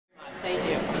Thank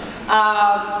you.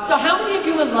 So how many of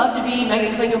you would love to be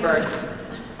Megan Klingenberg?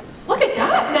 Look at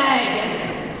that,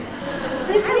 Meg!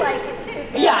 Pretty sweet. I like it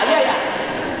too. So.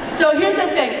 Yeah. So here's the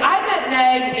thing. I met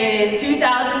Meg in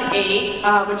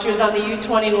 2008 when she was on the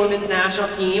U20 women's national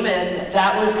team, and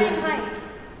that was... Same height.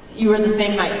 You were the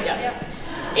same height, yes. Yep.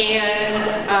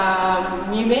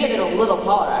 And you may have been a little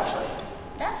taller, actually.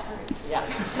 That's rude. Yeah,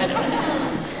 I know.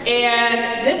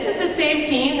 And this is the same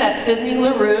team that Sydney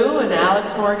LaRue and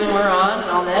Alex Morgan were on and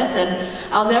all this. And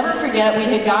I'll never forget, we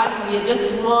had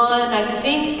just won, I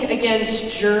think,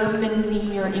 against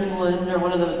Germany or England or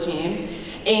one of those teams.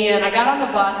 And I got on the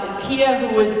bus, and Pia,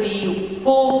 who was the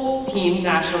full team,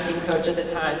 national team coach at the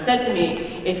time, said to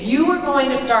me, if you were going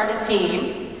to start a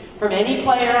team from any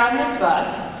player on this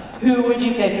bus, who would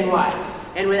you pick and why?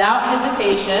 And without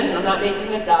hesitation, I'm not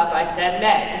making this up, I said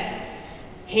Meg,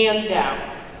 hands down.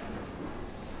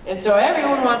 And so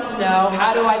everyone wants to know,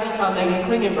 how do I become Megan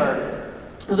Klingenberg?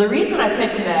 Well, the reason I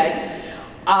picked Meg,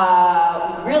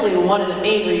 really one of the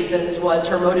main reasons was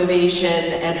her motivation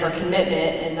and her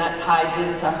commitment, and that ties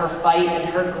into her fight and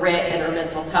her grit and her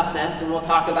mental toughness, and we'll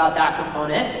talk about that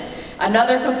component.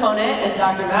 Another component, as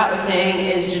Dr. Matt was saying,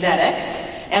 is genetics,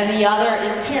 and the other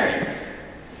is parents.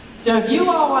 So if you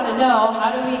all want to know,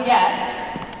 how do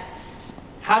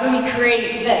we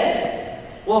create this?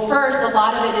 Well, first, a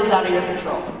lot of it is out of your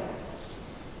control.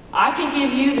 I can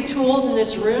give you the tools in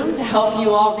this room to help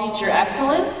you all reach your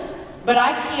excellence, but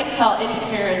I can't tell any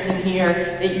parents in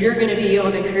here that you're going to be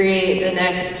able to create the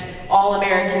next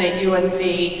All-American at UNC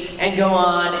and go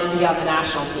on and be on the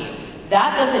national team.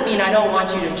 That doesn't mean I don't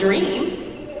want you to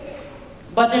dream,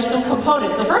 but there's some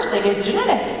components. The first thing is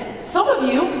genetics. Some of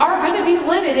you are going to be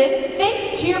limited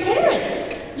thanks to your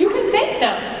parents. You can thank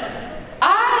them.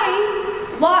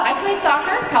 I played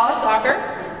soccer, college soccer,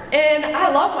 and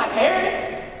I love my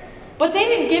parents, but they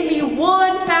didn't give me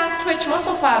one fast twitch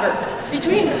muscle fiber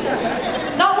between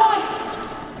them. Not one.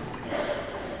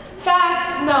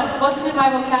 Fast, no, wasn't in my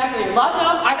vocabulary. Loved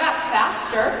them, I got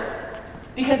faster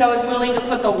because I was willing to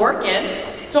put the work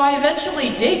in. So I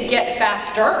eventually did get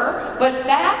faster, but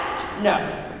fast, no,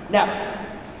 never.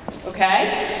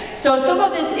 Okay? So some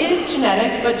of this is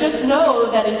genetics, but just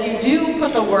know that if you do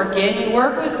put the work in, you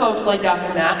work with folks like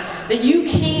Dr. Matt, that you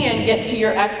can get to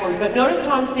your excellence. But notice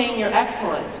how I'm saying your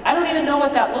excellence. I don't even know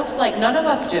what that looks like. None of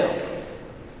us do.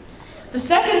 The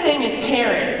second thing is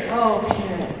parents. Oh,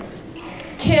 parents.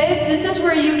 Kids, this is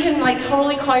where you can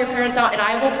totally call your parents out, and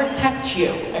I will protect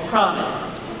you, I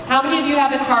promise. How many of you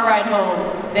have a car ride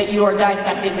home that you are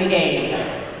dissecting the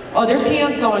game? Oh, there's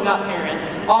hands going up,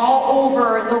 parents, all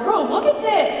over the room. Look at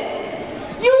this.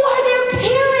 You are their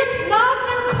parents, not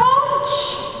their coach.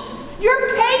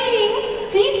 You're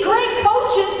paying these great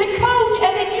coaches to coach,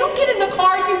 and then you get in the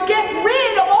car and you get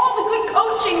rid of all the good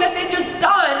coaching that they've just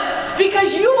done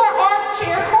because you are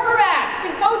armchair quarterbacks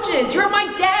and coaches. You're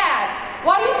my dad.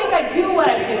 Why do you think I do what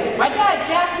I do? My dad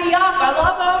jacked me up. I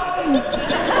love him.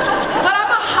 But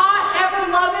I'm a hot,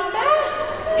 ever-loving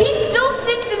mess. He still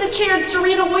sits in the chair and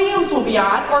Serena Williams will be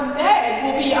on, or Meg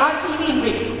will be on TV and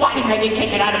be, why did Megan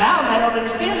kick it out of bounds? I don't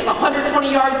understand. There's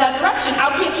 120 yards that direction. How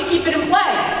can't you keep it in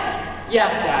play?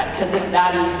 Yes, Dad, because it's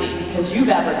that easy, because you've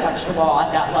ever touched a ball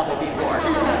at that level before.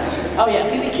 Oh yeah,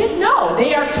 see, the kids know.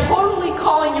 They are totally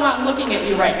calling you out and looking at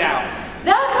you right now.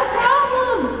 That's a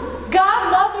problem.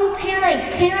 God love you, parents.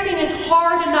 Parenting is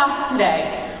hard enough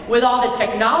today. With all the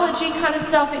technology kind of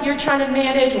stuff that you're trying to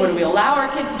manage, what do we allow our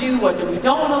kids to do, what do we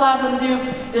don't allow them to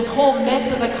do, this whole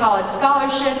myth of the college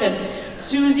scholarship, and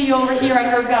Susie over here I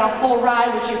heard got a full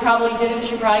ride, which she probably didn't.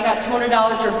 She probably got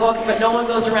 $200 for books, but no one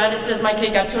goes around and says my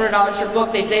kid got $200 for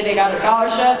books. They say they got a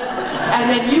scholarship, and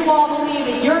then you all believe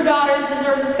that your daughter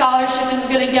deserves a scholarship and is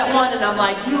going to get one, and I'm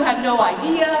like, you have no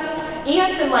idea.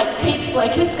 Anson takes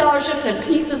his scholarships and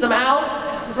pieces them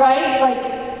out,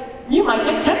 right? You might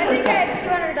get 10%. I think I had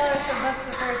 $200 for books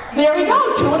the first year. There we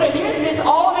go, 200. Here's Miss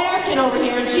All-American over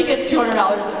here, and she gets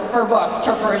 $200 for books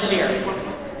her first year.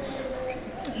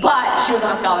 But she was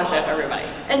on scholarship, everybody.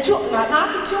 And not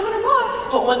knocking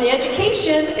 $200, but when the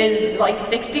education is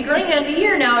 60 grand a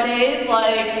year nowadays,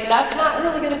 that's not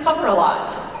really going to cover a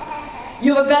lot.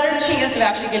 You have a better chance of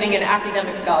actually getting an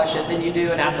academic scholarship than you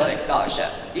do an athletic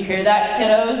scholarship. Do you hear that,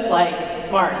 kiddos?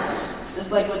 Smarts.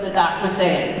 Just like what the doc was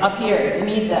saying. Up here, you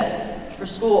need this for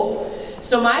school.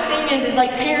 So my thing is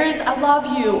parents, I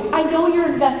love you. I know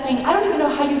you're investing. I don't even know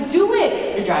how you do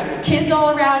it. You're driving your kids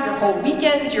all around, your whole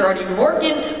weekends, you're already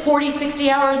working 40,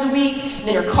 60 hours a week, and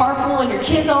then you're carpooling your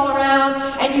kids all around,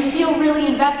 and you feel really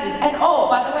invested. And oh,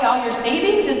 by the way, all your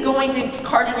savings is going to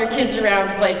carting your kids around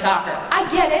to play soccer. I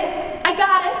get it. I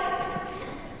got it.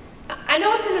 I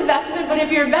know it's an investment, but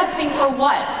if you're investing for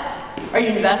what? Are you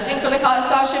investing for the college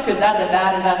scholarship? Because that's a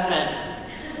bad investment.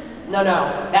 No,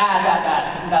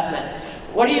 bad investment.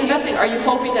 What are you investing? Are you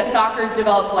hoping that soccer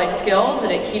develops life skills,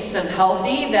 that it keeps them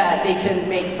healthy, that they can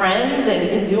make friends, that they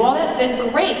can do all that? Then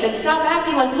great, then stop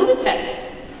acting like lunatics.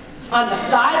 On the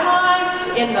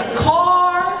sideline, in the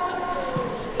car.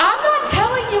 I'm not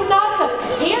telling you not to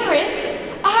parent.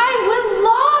 I would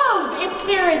love if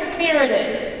parents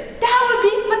parented. That would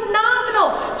be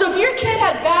phenomenal. So if your kid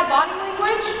has bad body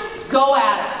language, go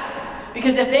at it.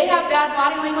 Because if they have bad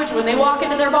body language when they walk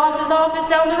into their boss's office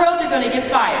down the road, they're going to get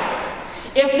fired.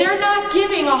 If they're not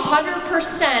giving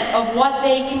 100% of what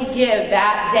they can give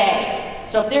that day,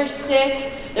 so if they're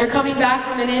sick, they're coming back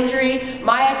from an injury,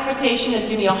 my expectation is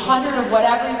give me 100 of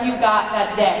whatever you got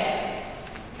that day.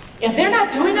 If they're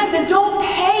not doing that, then don't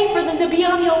pay for them to be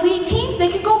on the elite teams. They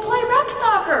can go play rec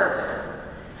soccer.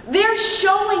 They're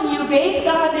showing you based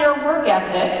on their work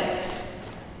ethic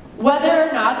whether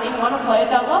or not they want to play at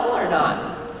that level or not.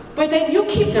 But then you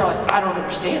keep there like, I don't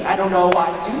understand. I don't know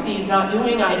why Susie's not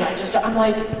doing it. I'm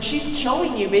like, she's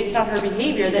showing you based on her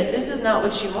behavior that this is not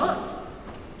what she wants.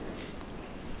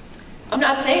 I'm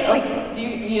not saying, like, do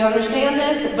you understand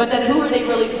this? But then who are they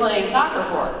really playing soccer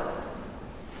for?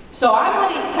 So I'm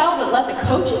letting let the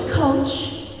coaches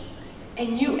coach,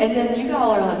 and then you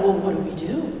all are like, well, what do we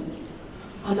do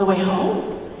on the way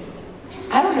home?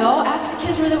 I don't know, ask your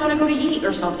kids where they want to go to eat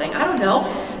or something, I don't know.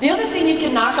 The other thing you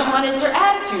can knock them on is their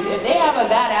attitude. If they have a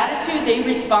bad attitude, they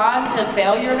respond to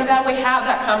failure in a bad way, have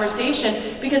that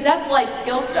conversation, because that's life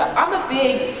skill stuff. I'm a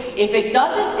big, if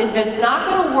it's not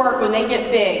going to work when they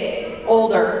get big,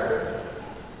 older,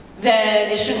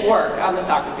 then it shouldn't work on the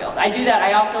soccer field. I do that,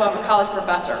 I also am a college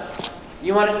professor.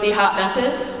 You want to see hot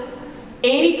messes?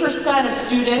 80% of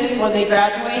students, when they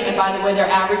graduate, and by the way, they're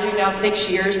averaging now 6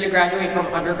 years to graduate from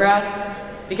undergrad,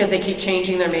 because they keep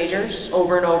changing their majors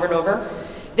over and over and over,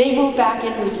 they move back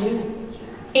in with you.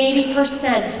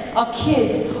 80% of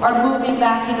kids are moving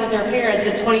back in with their parents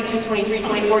at 22, 23,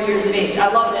 24 years of age.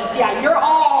 I love this. Yeah, you're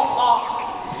all talk.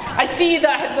 I see the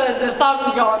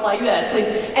thumbs going like this, please.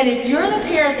 And if you're the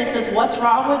parent that says, what's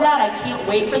wrong with that? I can't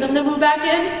wait for them to move back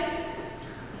in.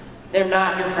 They're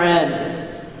not your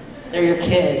friends. They're your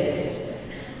kids.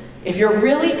 If you're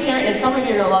really parenting, and some of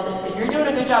you are going to love this, if you're doing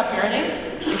a good job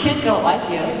parenting, your kids don't like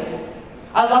you.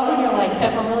 I love when you're like,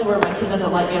 Tiff, I'm really worried my kid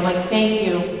doesn't like me. I'm like, thank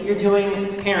you, you're doing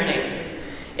parenting.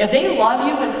 If they love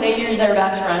you and say you're their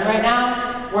best friend right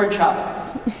now, we're in trouble.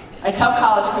 I tell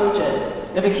college coaches,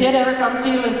 if a kid ever comes to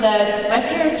you and says, my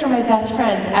parents are my best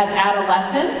friends, as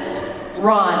adolescents,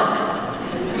 run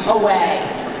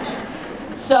away.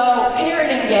 So,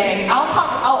 parenting gang,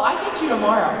 I get you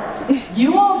tomorrow.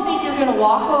 You all think you're gonna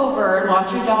walk over and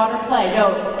watch your daughter play.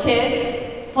 No, kids,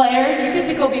 players, you get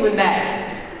to go be with Meg.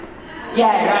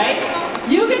 Yeah, right?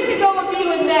 You get to go and be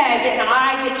with Meg, and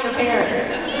I get your parents.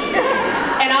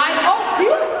 And do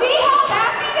you see how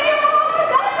happy they are?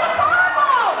 That's a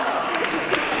problem!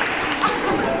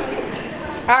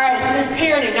 All right, so there's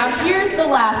parenting. Now here's the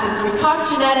last thing. So we talked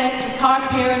genetics, we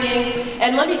talked parenting,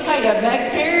 and let me tell you, Meg's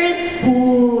parents,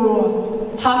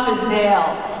 ooh, tough as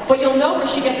nails. But you'll know where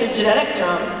she gets her genetics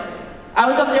from. I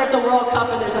was up there at the World Cup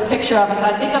and there's a picture of us.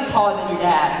 I think I'm taller than your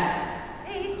dad.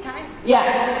 Hey, he's tiny. Yeah,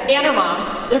 and her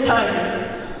mom. They're tiny,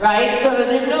 right? So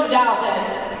there's no doubt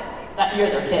that you're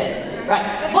their kid,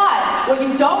 right? But what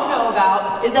you don't know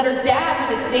about is that her dad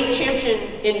was a state champion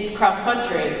in cross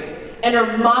country, and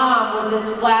her mom was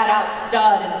this flat-out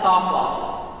stud in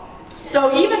softball.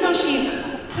 So even though she's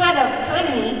kind of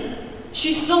tiny,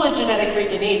 she's still a genetic freak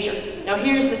in nature. Now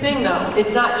here's the thing though,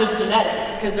 it's not just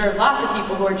genetics, because there's lots of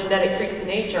people who are genetic freaks in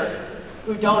nature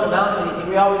who don't amount to anything.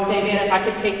 We always say, man, if I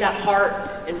could take that heart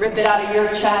and rip it out of your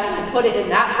chest and put it in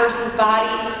that person's body,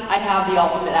 I'd have the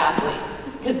ultimate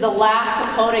athlete. Because the last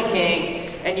component, gang,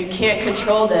 and you can't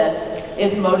control this,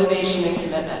 is motivation and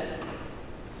commitment.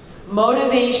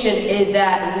 Motivation is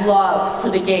that love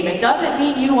for the game. It doesn't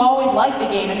mean you always like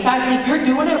the game. In fact, if you're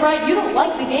doing it right, you don't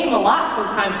like the game a lot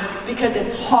sometimes because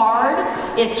it's hard,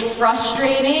 it's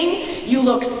frustrating, you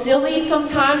look silly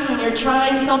sometimes when you're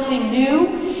trying something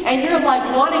new, and you're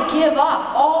like, want to give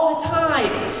up all the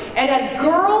time. And as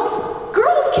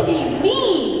girls can be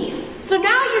mean. So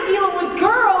now you're dealing with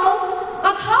girls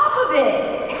on top of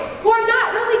it who are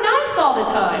not really nice all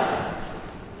the time.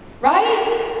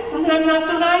 Right? Sometimes not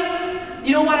so nice.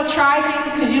 You don't want to try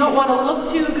things because you don't want to look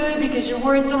too good because you're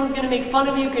worried someone's going to make fun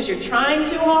of you because you're trying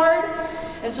too hard.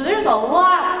 And so there's a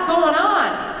lot going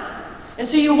on. And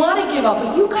so you want to give up,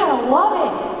 but you gotta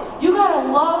love it. You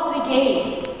gotta love the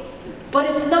game. But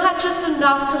it's not just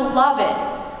enough to love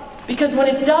it. Because when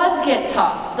it does get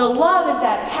tough, the love is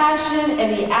that passion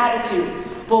and the attitude.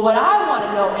 But what I want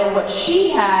to know, and what she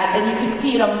had, and you can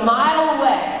see it a mile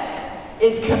away,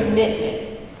 is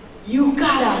commitment. You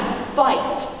gotta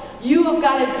fight. You have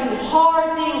got to do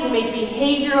hard things and make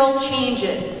behavioral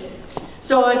changes.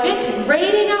 So if it's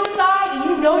raining outside and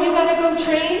you know you gotta go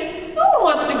train, no one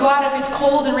wants to go out if it's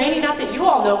cold and rainy. Not that you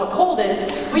all know what cold is,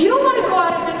 but you don't want to go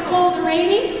out if it's cold and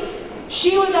rainy.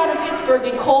 She was out in Pittsburgh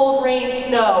in cold, rain,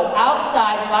 snow,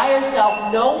 outside by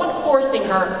herself, no one forcing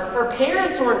her. Her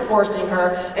parents weren't forcing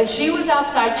her, and she was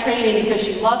outside training because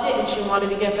she loved it and she wanted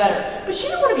to get better. But she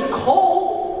didn't want to be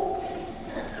cold.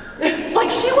 Like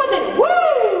she wasn't,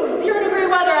 woo, 0-degree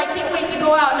weather, I can't wait to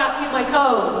go out and not feel my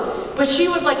toes. But she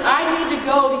was like, I need to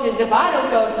go because if I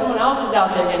don't go, someone else is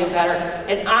out there getting better,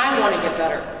 and I want to get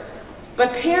better.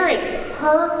 But parents,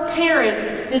 her parents,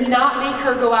 did not make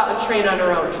her go out and train on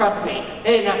her own, trust me.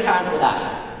 They didn't have time for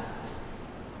that.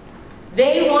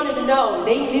 They wanted to know,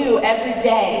 they knew every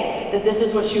day that this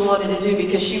is what she wanted to do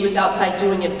because she was outside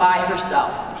doing it by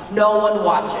herself. No one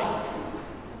watching.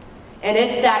 And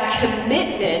it's that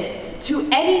commitment to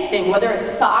anything, whether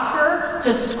it's soccer,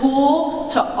 to school,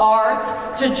 to art,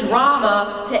 to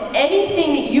drama, to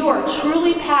anything that you are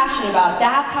truly passionate about.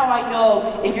 That's how I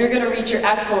know if you're going to reach your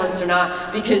excellence or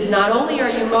not, because not only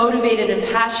are you motivated and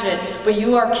passionate, but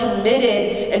you are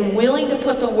committed and willing to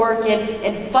put the work in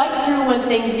and fight through when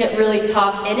things get really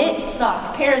tough, and it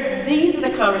sucks. Parents, these are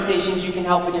the conversations you can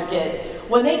help with your kids.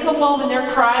 When they come home and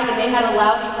they're crying and they had a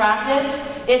lousy practice,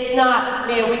 it's not,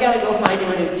 man, we got to go find you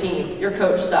a new team. Your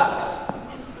coach sucks.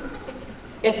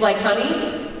 It's like,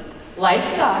 honey, life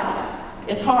sucks.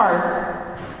 It's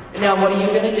hard. Now, what are you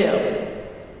going to do?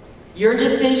 Your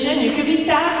decision, you could be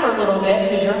sad for a little bit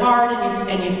because you're hard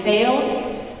and you failed.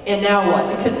 And now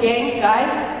what? Because,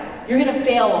 guys, you're going to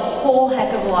fail a whole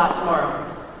heck of a lot tomorrow.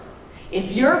 If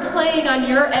you're playing on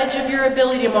your edge of your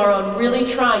ability tomorrow and really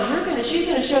trying, she's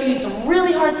going to show you some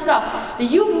really hard stuff that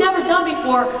you've never done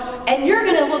before, and you're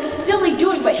going to look silly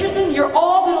doing. But here's the thing: you're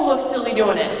all going to look silly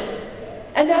doing it,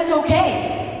 and that's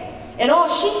okay. And all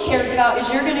she cares about is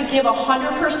you're going to give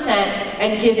 100%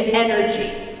 and give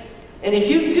energy. And if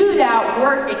you do that,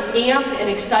 we're amped and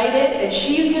excited, and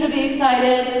she's going to be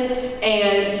excited,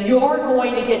 and you're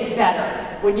going to get better.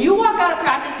 When you walk out of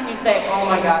practice and you say, oh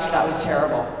my gosh, that was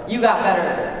terrible, you got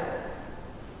better.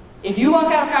 If you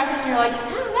walk out of practice and you're like,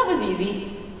 that was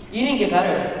easy, you didn't get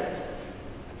better.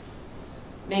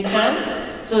 Make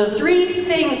sense? So the 3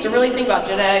 things to really think about: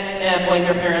 genetics, and blame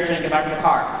your parents when you get back in the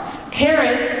car.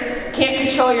 Parents can't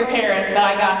control your parents, but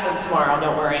I got them tomorrow,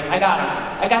 don't worry. I got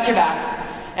them. I got your backs.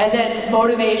 And then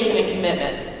motivation and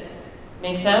commitment.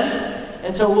 Make sense?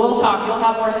 And so we'll talk. You'll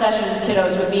have more sessions,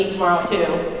 kiddos, with me tomorrow too.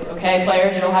 Okay,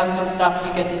 players, you'll have some stuff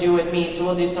you get to do with me, so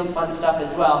we'll do some fun stuff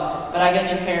as well. But I get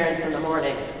your parents in the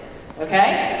morning.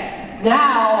 Okay?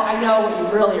 Now I know what you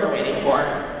really are waiting for.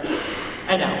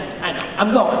 I know.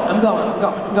 I'm going.